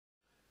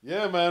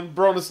Yeah, man.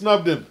 Broner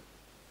snubbed him.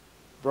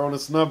 Broner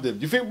snubbed him.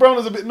 Do you think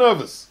Broner's a bit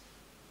nervous?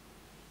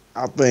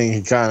 I think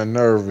he kind of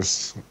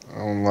nervous.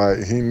 I'm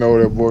like, he know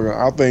that boy.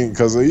 I think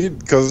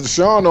because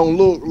Shawn don't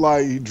look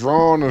like he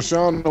drawn, or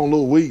Shawn don't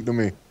look weak to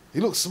me.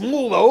 He looks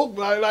small though.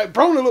 Like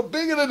Broner look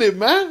bigger than him,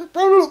 man.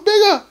 Broner look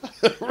bigger.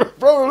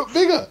 Broner look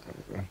bigger.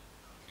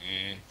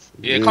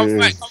 Yeah, come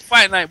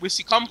fight night. We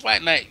see come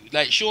fight night.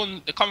 Like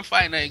Shawn, the come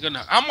fight night.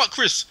 Gonna. How much,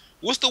 Chris?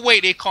 What's the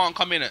weight they can't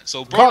come in at?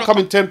 So Broner Can't come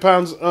in 10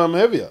 pounds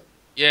heavier.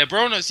 Yeah,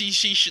 Broner,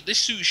 this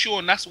suits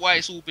Shawn. That's why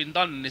it's all been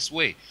done in this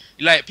way.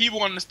 Like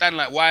people understand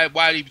like why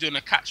they be doing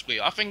a catch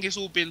weight. I think it's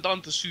all been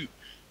done to suit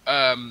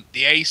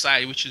the A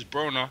side, which is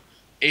Broner.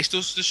 It's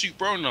still to suit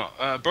Broner.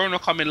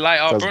 Broner coming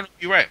lighter. Broner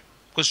be right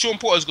because Shawn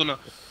Porter's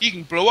he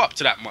can blow up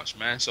to that much,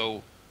 man.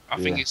 So I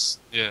think it's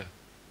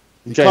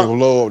He can't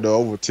blow up to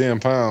over 10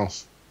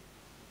 pounds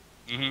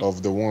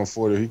of the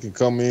 140. He can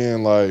come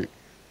in like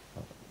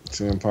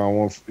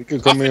 10-pound. He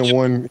can come in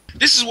one.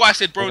 This is why I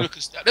said Broner.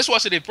 That's why I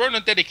said if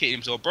Broner dedicate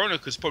himself,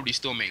 Broner could probably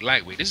still make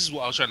lightweight. This is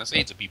what I was trying to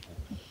say to people.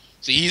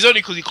 See, he's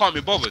only because he can't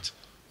be bothered.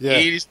 Yeah,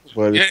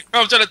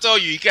 I'm trying to tell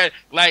you, he can't.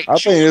 Like, I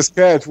think it's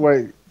catch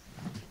weight.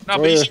 No,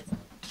 but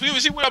you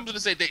see what I'm going to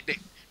say.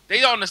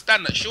 They don't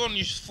understand that Shawn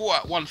used to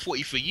fought at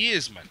 140 for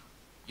years, man.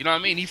 You know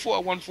what I mean? He fought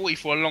at 140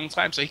 for a long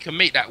time, so he can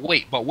make that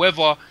weight. But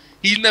whether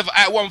he's never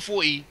at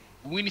 140,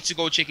 we need to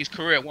go check his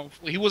career at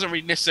 140. He wasn't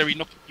really necessarily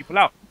knocking people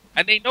out.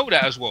 And they know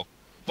that as well.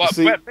 But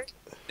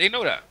they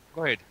know that.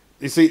 Go ahead.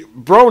 You see,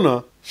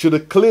 Broner should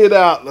have cleared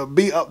out,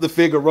 beat up the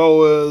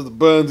Figueroas,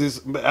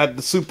 Burns had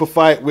the super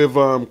fight with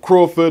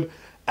Crawford,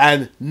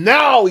 and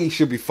now he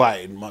should be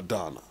fighting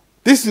Madonna.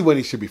 This is when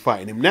he should be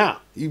fighting him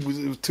now. It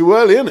was too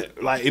early, isn't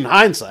it? Like, in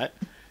hindsight,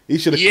 he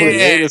should have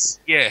cleared.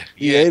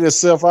 He ate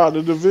himself out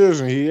the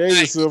division.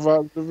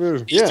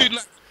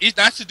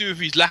 That's to do with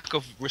his lack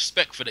of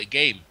respect for the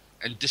game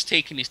and just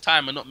taking his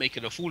time and not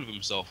making a fool of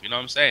himself. You know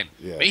what I'm saying?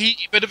 Yeah.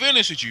 But to be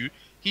honest with you,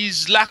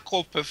 his lack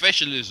of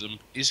professionalism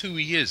is who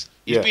he is.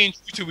 He's being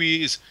true to who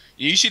he is.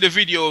 You see the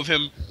video of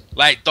him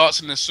like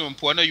dancing in a swimming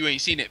pool. I know you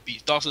ain't seen it, but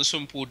he's dancing in a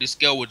swimming pool. This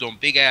girl with on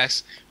big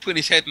ass, putting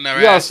his head in her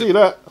ass. Yeah, I see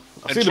that.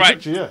 I see the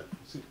picture, yeah.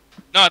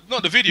 No,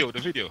 not the video. I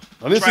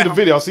didn't see the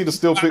video. I see the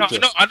still picture.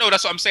 I know.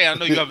 That's what I'm saying. I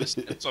know you haven't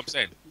seen it. That's what I'm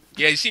saying.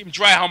 Yeah, you see him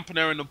dry humping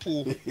her in the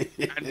pool,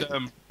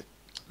 and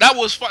that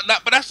was fun.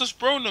 But that's just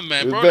Broner,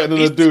 man. It's better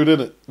than a dude,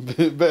 isn't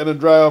it? Better than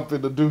dry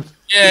humping the dude.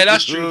 Yeah,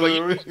 that's true.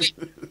 But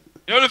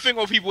the other thing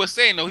what people were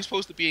saying though, he's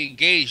supposed to be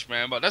engaged,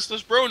 man. But that's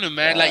just Broner,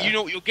 man. Like you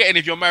know what you're getting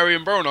if you're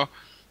marrying Broner.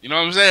 You know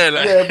what I'm saying?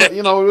 Like,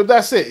 yeah, but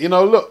that's it.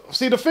 Look.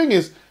 See, the thing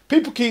is,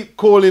 people keep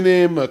calling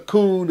him a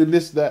coon and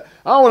this, that.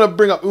 I want to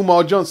bring up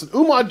Umar Johnson.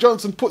 Umar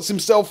Johnson puts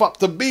himself up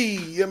to be,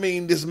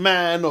 this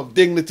man of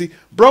dignity.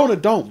 Broner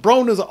don't.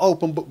 Broner's an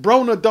open book.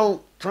 Broner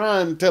don't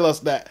try and tell us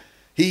that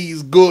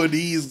he's good,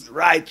 he's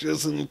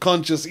righteous and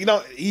conscious.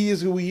 He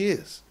is who he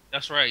is.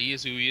 That's right. He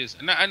is who he is.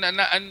 And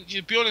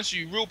to be honest with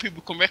you, real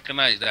people can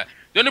recognize that.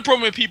 The only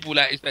problem with people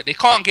is that they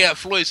can't get at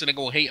Floyd, so they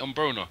go hate on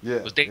Broner.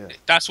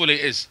 That's what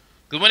it is.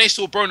 Because when they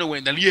saw Broner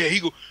win, then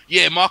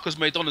Marcus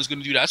Maidana's going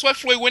to do that. That's why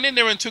Floyd went in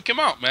there and took him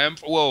out, man.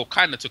 Well,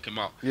 kind of took him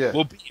out. Yeah.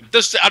 Well,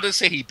 I didn't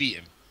say he beat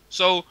him.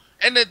 So,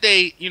 end of the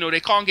day, they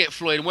can't get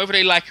Floyd. And whether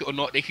they like it or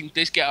not, they can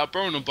just get out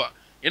Broner. But,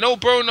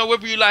 Broner,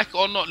 whether you like it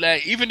or not,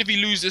 like, even if he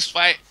loses this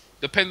fight,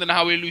 depending on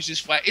how he loses this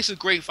fight, it's a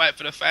great fight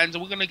for the fans,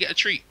 and we're going to get a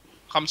treat.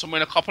 Come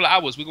somewhere in a couple of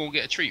hours, we're going to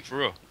get a treat, for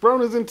real.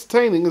 Broner's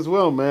entertaining as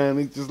well, man.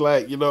 He's just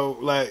like,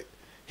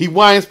 he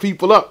winds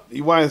people up.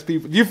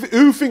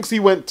 Who thinks he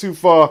went too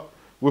far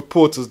with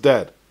Porter's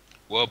dad?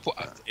 Well,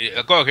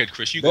 go ahead,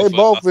 Chris. They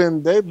both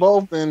been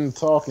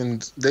talking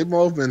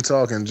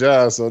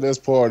jive, so that's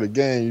part of the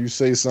game. You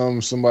say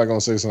something, somebody gonna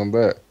say something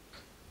back.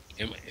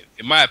 In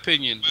my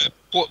opinion,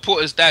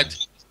 Porter's dad,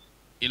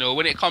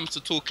 when it comes to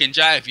talking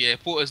jive,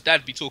 Porter's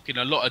dad be talking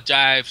a lot of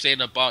jive,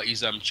 saying about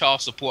his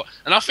child support,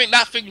 and I think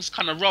that thing's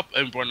kind of rough.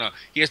 And Broner,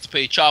 he has to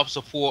pay child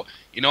support.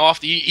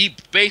 After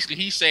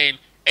he's saying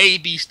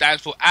AB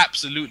stands for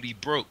absolutely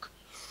broke.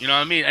 You know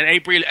what I mean? And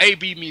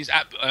AB means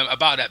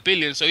about that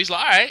billion. So he's like,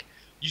 all right,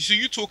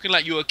 you talking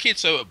like you're a kid.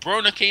 So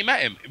Broner came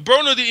at him.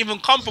 Broner didn't even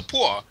come for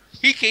Porter.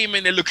 He came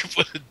in there looking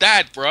for the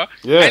dad, bro.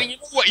 Yeah. And you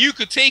know what? You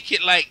could take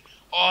it like,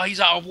 oh,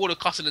 he's out of order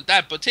cussing the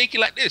dad. But take it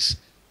like this.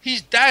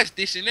 His dad's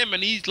dissing him.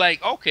 And he's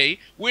like, okay,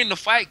 we're in the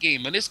fight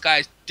game. And this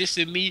guy's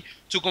dissing me,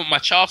 took on my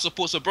child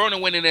support. So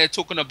Broner went in there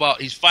talking about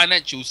his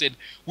financials. Said,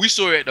 we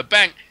saw it at the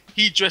bank.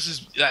 He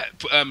dresses like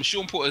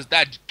Shawn Porter's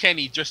dad,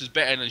 Kenny, dresses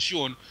better than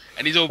Shawn,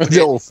 and he's over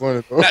there.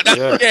 Funny,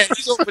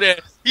 he's over there.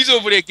 He's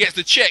over there, gets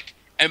the check,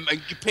 and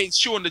pays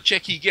Shawn the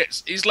check he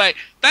gets. It's like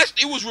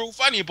it was real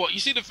funny. But you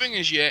see, the thing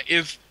is,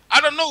 if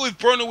I don't know if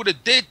Broner would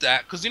have did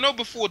that, because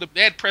before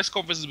they had press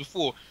conferences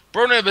before,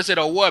 Broner never said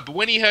a word. But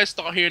when he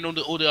start hearing all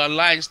the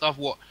online stuff,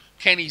 what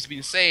Kenny's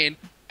been saying,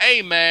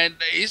 hey man,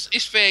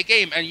 it's fair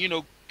game,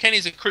 and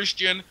Kenny's a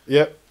Christian,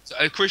 yep,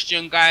 a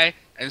Christian guy.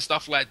 and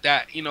stuff like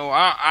that. You know,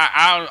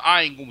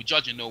 I ain't gonna be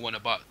judging no one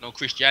about no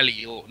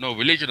Christianity or no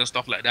religion and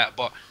stuff like that.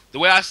 But the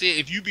way I see it,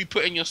 if you be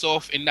putting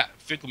yourself in that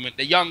predicament,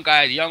 the young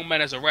man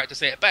has a right to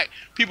say it back.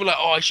 People are like,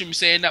 oh, he shouldn't be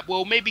saying that.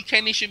 Well, maybe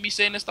Kenny shouldn't be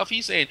saying the stuff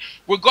he's saying,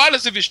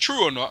 regardless if it's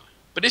true or not.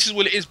 But this is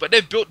what it is. But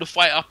they've built the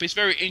fight up. It's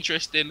very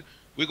interesting.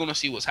 We're gonna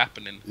see what's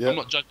happening. Yep. I'm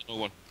not judging no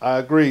one. I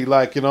agree.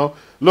 Like, you know,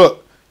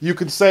 look, you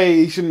can say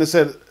he shouldn't have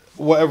said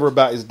whatever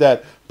about his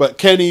dad, but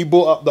Kenny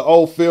brought up the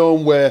old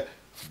film where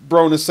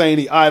Broner's saying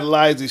he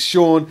idolizes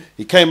Shawn.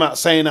 He came out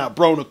saying that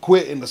Broner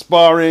quit in the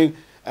sparring.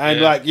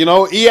 And, like, you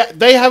know,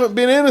 they haven't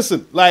been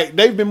innocent. Like,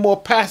 they've been more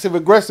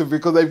passive-aggressive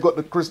because they've got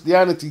the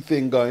Christianity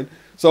thing going.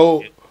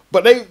 So,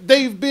 but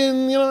they've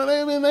been, you know,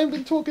 they've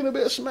been talking a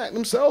bit of smack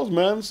themselves,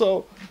 man.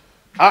 So,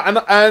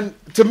 and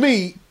to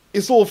me,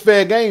 it's all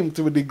fair game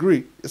to a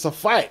degree. It's a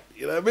fight,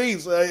 you know what I mean?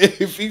 So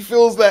if he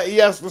feels that he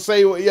has to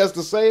say what he has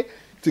to say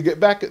to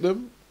get back at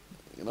them,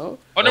 you know.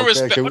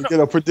 Can we get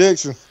a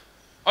prediction?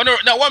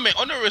 Now, 1 minute,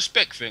 on the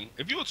respect thing,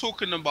 if you were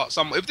talking about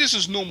someone, if this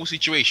is normal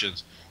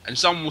situations and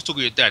someone was talking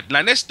to your dad,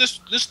 like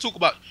let's talk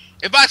about,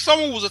 if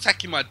someone was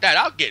attacking my dad,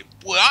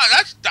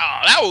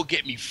 that would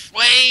get me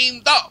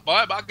flamed up,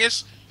 boy. But I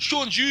guess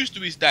Shawn's used to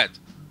his dad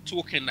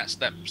talking that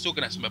stuff.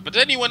 But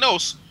anyone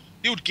else,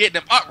 he would get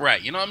them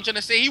upright. You know what I'm trying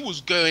to say? He was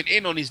going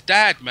in on his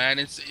dad, man.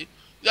 And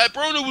like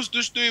Broner was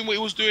just doing what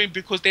he was doing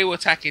because they were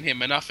attacking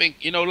him. And I think,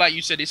 you know, like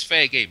you said, it's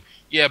fair game.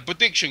 Yeah,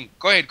 prediction.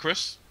 Go ahead,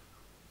 Chris.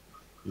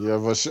 Yeah,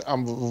 but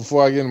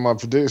before I get into my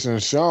prediction,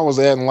 Shawn was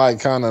acting like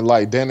kind of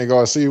like Danny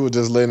Garcia was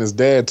just letting his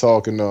dad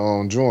talk in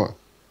the joint.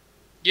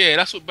 Yeah,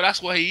 that's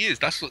what he is.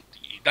 That's what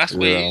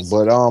he is.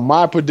 But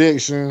my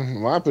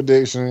prediction, I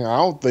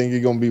don't think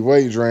he's gonna be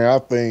weight drained. I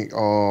think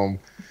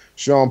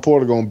Shawn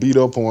Porter gonna beat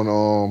up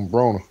on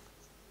Broner.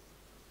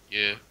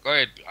 Yeah, go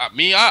ahead.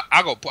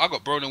 I got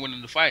Broner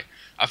winning the fight.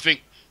 I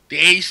think the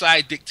A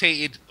side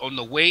dictated on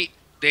the weight.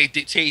 They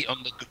dictated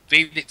on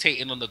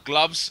the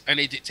gloves, and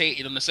they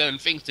dictated on the certain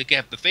things to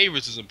get the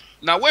favoritism.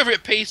 Now, whether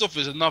it pays off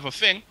is another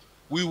thing.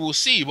 We will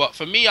see. But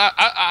for me,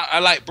 I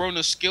like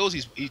Broner's skills.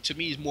 To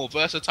me, he's more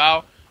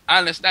versatile. I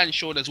understand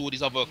Shawn has all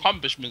these other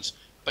accomplishments,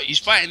 but he's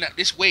fighting at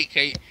this weight,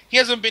 Kate. He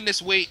hasn't been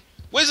this weight.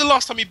 When's the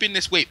last time he been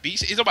this weight,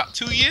 Beast? It's about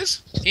 2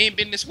 years. He ain't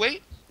been this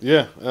weight.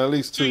 Yeah, at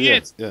least 2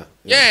 years.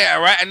 Yeah,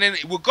 right. And then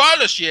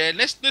regardless,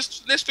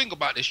 let's think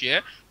about this.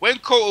 Yeah, when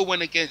Cotto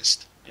went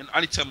against. And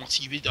I need to turn my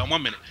TV down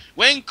 1 minute.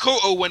 When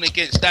Cotto went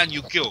against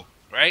Daniel Gill,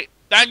 right?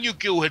 Daniel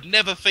Gill had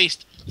never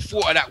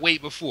fought at that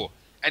weight before.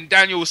 And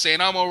Daniel was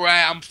saying, I'm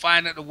alright, I'm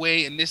fine at the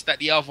weight, and this, that,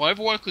 the other.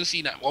 Everyone could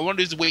see that. I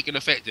wonder if the weight can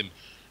affect him.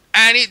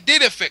 And it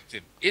did affect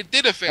him.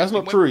 That's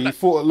not true. He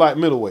fought at light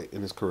middleweight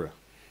in his career.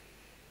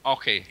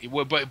 Okay.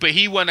 But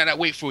he won at that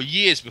weight for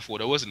years before,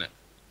 though, wasn't it?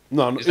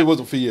 No, it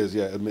wasn't for years,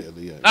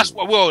 admittedly, yeah. That's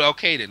what, well,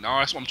 okay then.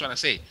 That's what I'm trying to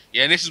say.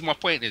 Yeah, and this is my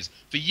point is,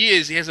 for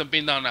years he hasn't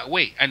been down that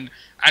weight. And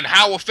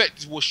how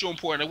effective was Shawn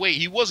Porter in the weight?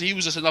 He wasn't. He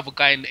was just another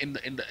guy in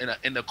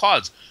the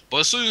cards. But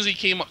as soon as he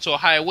came up to a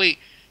higher weight,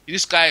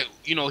 this guy,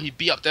 you know, he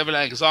beat up Devin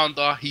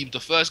Alexander. He was the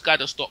first guy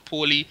to stop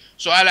Paulie.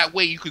 So at that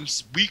weight,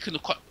 we can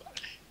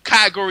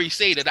category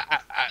say that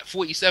at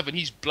 47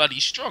 he's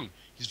bloody strong.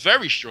 He's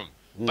very strong.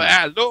 But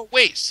at lower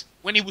weights,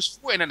 when he was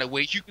fighting at the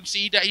weight, you can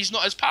see that he's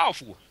not as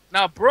powerful.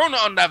 Now, Broner,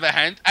 on the other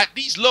hand, at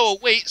these lower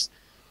weights,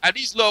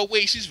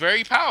 he's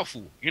very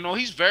powerful. You know,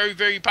 he's very,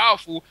 very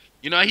powerful.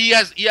 You know, he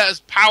has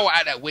power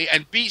at that weight.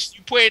 And Beast,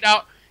 you pointed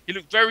out, he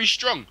looked very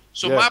strong.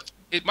 So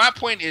my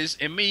point is,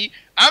 I'm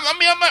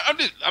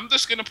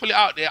just gonna put it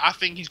out there. I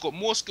think he's got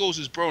more skills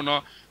as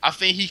Broner. I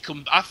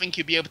think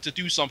he'll be able to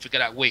do something at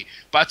that weight.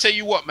 But I tell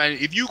you what, man,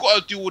 if you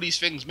gotta do all these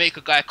things, make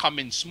a guy come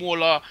in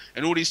smaller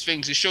and all these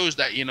things, it shows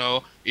that, you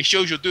know, it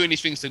shows you're doing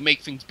these things to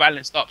make things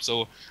balanced up.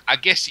 So I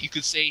guess you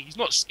could say he's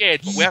not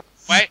scared, but we have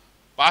to fight.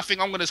 But I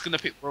think I'm just gonna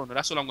pick Broner.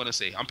 That's what I'm gonna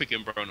say. I'm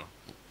picking Broner.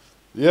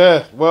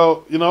 Yeah,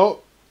 well, you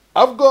know,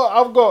 I've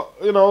got,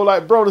 you know,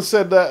 like Broner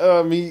said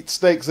that he eats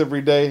steaks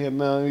every day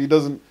and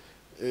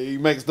he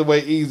makes the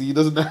weight easy. He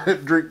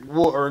doesn't drink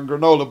water and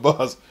granola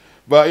bars.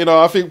 But, you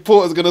know, I think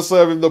Porter's going to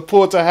serve him the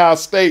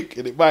porterhouse steak,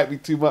 and it might be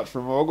too much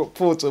for him. I've got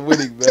Porter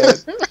winning, man.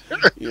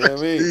 You know what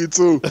I mean? Me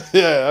too.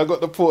 Yeah, I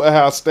got the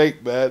porterhouse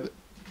steak, man,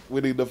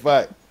 winning the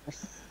fight.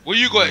 What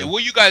you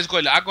guys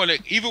got? I got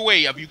either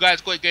way. Have you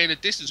guys got getting the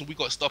distance, or we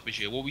got stoppage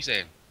here? What we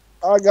saying?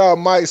 I got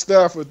Mike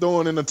Stafford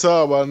throwing in the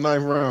towel by the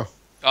 9th round.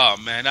 Oh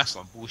man, that's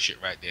some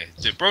bullshit right there.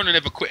 Broner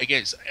never quit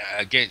against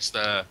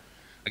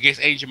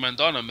Angel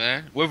Mandana,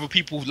 man. Whether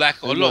people like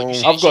it or not.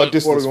 I've got a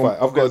distance fight.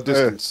 I've got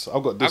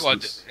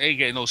distance. Ain't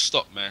getting no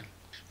stop, man.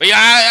 But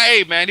yeah,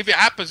 hey, man, if it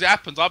happens, it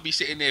happens. I'll be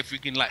sitting there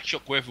freaking like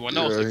shook with everyone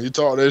else. Yeah, he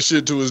talked that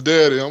shit to his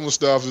daddy. I'm gonna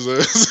stop his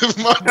ass. Hey,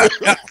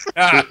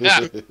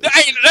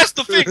 that's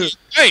the thing.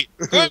 Hey,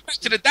 going back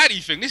to the daddy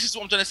thing, this is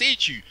what I'm trying to say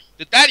to you.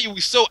 The daddy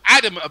was so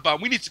adamant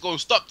about, we need to go and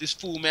stop this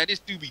fool, man. This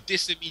dude be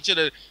dissing each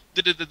other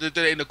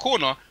in the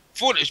corner.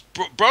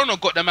 Broner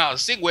got them out of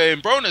sync. Where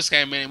in Broner's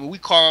came in, we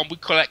calm, we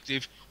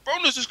collective.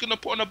 Broner's just gonna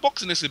put on a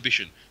boxing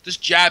exhibition,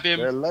 just jab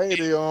him. That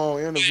lady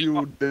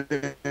interviewed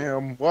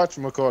damn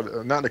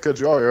whatchamacallit, not to cut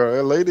you off here.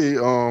 That lady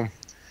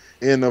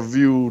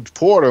interviewed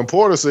Porter, and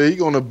Porter said he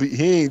gonna beat.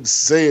 He ain't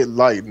say it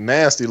like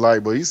nasty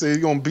like, but he said he's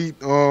gonna beat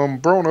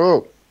Broner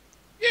up.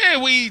 Yeah,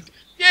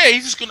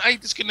 he's just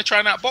gonna try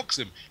and outbox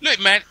him. Look,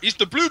 man, it's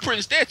the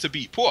blueprint's there to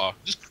beat Porter.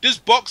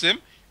 Just box him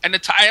and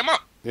then tie him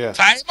up. Yeah.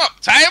 Tie him up.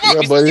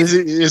 Yeah, but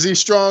is he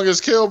strong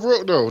as Kell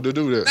Brook though to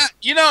do that?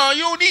 You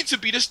don't need to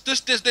be. Just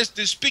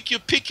pick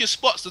your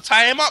spots to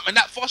tie him up, and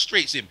that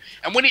frustrates him.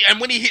 And when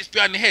he hits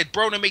behind the head,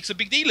 Broner makes a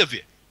big deal of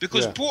it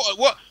because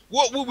Porter.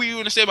 What we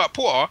want to say about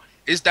Porter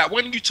is that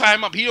when you tie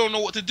him up, he don't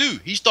know what to do.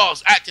 He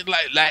starts acting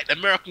like the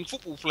American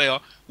football player.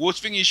 What's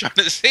thing he's trying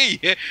to say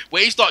here,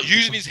 where he starts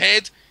using his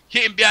head,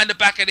 hitting behind the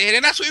back of the head,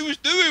 and that's what he was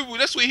doing.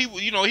 That's what he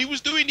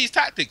was doing these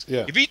tactics.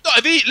 Yeah. If he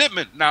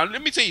now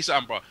let me tell you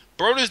something, bro.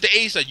 Broner's the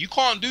ace. You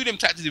can't do them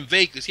tactics in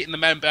Vegas, hitting the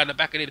man behind the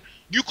back of the head.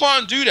 You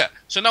can't do that.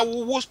 So now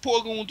what's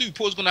Porter going to do?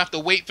 Porter's going to have to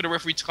wait for the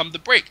referee to come to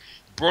break.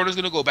 Broner's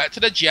going to go back to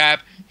the jab,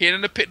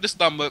 hitting the pit of the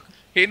stomach,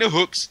 hitting the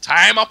hooks,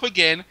 tie him up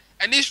again.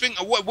 And this thing,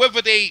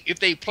 if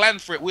they plan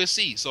for it, we'll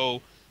see.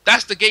 So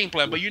that's the game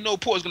plan. But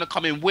Porter's going to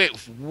come in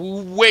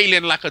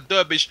wailing like a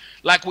dervish,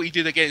 like what he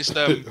did against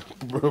mad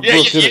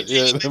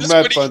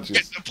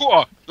punches.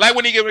 Porter. Like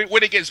when he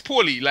gets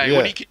Paulie, like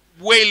when he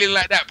wailing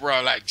like that,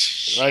 bro,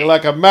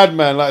 like a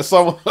madman, like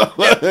someone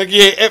like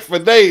he ain't ate for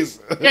days.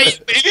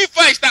 If he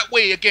fights that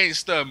way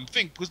against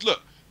because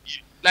look,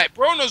 like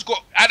Broner's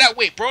got at that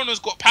weight, Broner's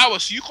got power,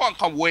 so you can't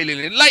come wailing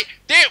in. Like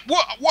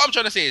what I'm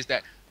trying to say is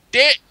that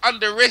they're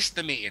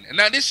underestimating, and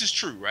now this is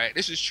true, right?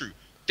 This is true.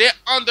 They're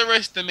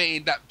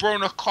underestimating that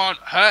Broner can't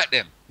hurt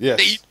them.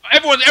 Yes.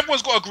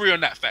 Everyone's got to agree on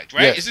that fact,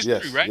 right? Yes, is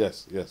this true, right?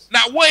 Yes.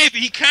 Now, what if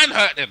he can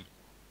hurt them?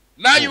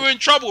 Now you're in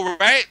trouble,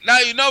 right? Now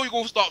you're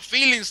gonna start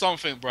feeling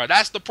something, bro.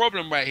 That's the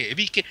problem right here. If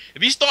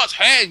he starts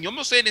hurting you, I'm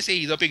not saying to say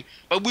he's a big,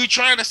 but we're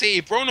trying to say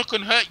if Broner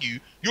can hurt you,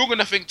 you're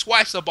gonna think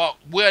twice about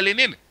whirling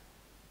in.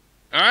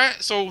 All right,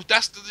 so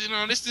that's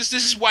this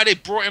is why they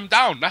brought him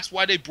down. That's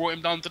why they brought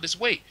him down to this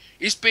weight.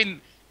 It's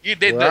been. I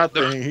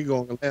think he's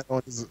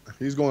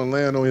gonna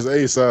land on his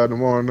A side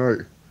tomorrow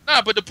night.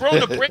 Nah, but the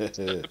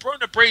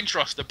Broner brain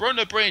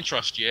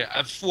trust, yeah,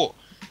 I've thought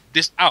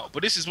this out,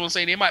 but this is what I'm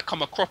saying. They might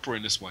come a cropper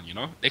in this one,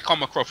 They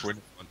come a cropper in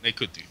this one. They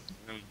could do.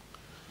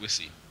 We'll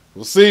see.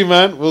 We'll see,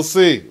 man. We'll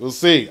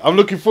see. I'm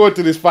looking forward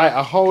to this fight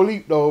a whole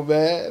heap, though,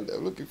 man.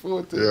 I'm looking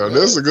forward to it. Yeah,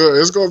 that's a good.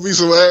 It's gonna be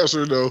some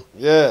action, though.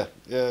 Yeah,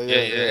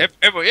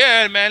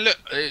 man.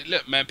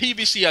 Look, man.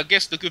 PBC. I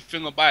guess the good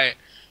thing about it,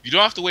 you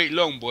don't have to wait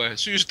long, boy. As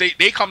soon as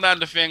they come down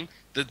the thing,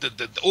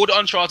 all the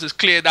uncharted is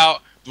cleared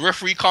out. The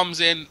referee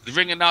comes in, the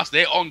ring announcer,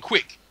 they're on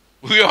quick.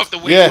 We don't have to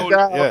wait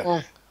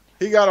long.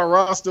 He got a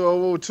roster of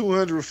over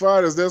 200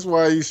 fighters. That's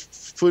why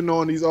he's putting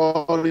on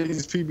all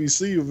these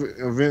PBC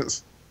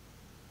events.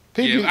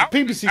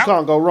 PBC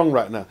can't go wrong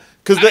right now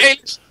because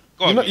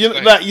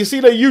you see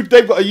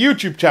they've got a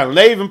YouTube channel.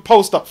 They even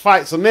post up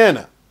fights on there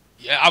now.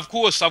 Yeah, of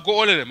course. I've got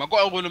all of them. I've got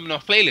all of them on my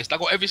playlist. I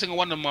got every single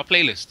one of them on my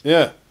playlist.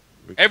 Yeah.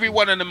 Every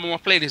one of them on my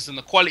playlist, and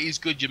the quality is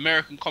good. Your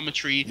American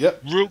commentary,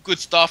 yep. Real good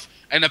stuff.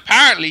 And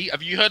apparently,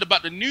 have you heard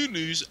about the new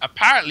news?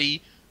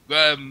 Apparently,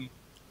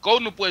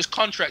 Golden Boy's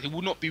contract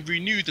will not be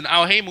renewed, and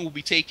Al Heyman will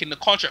be taking the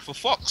contract for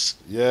Fox.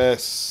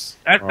 Yes,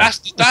 that's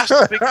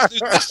the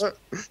biggest news.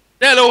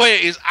 De La Hoya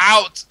is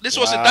out. That's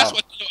why I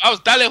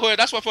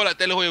felt like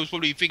De La Hoya was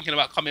probably thinking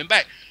about coming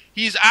back.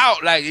 He's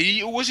out. Like,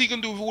 what's he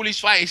gonna do with all these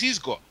fights he's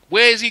got?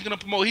 Where is he gonna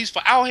promote?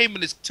 Al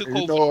Heyman is took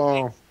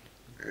over.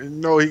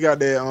 He got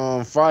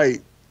that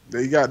fight.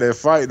 He got that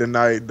fight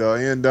tonight. The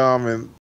and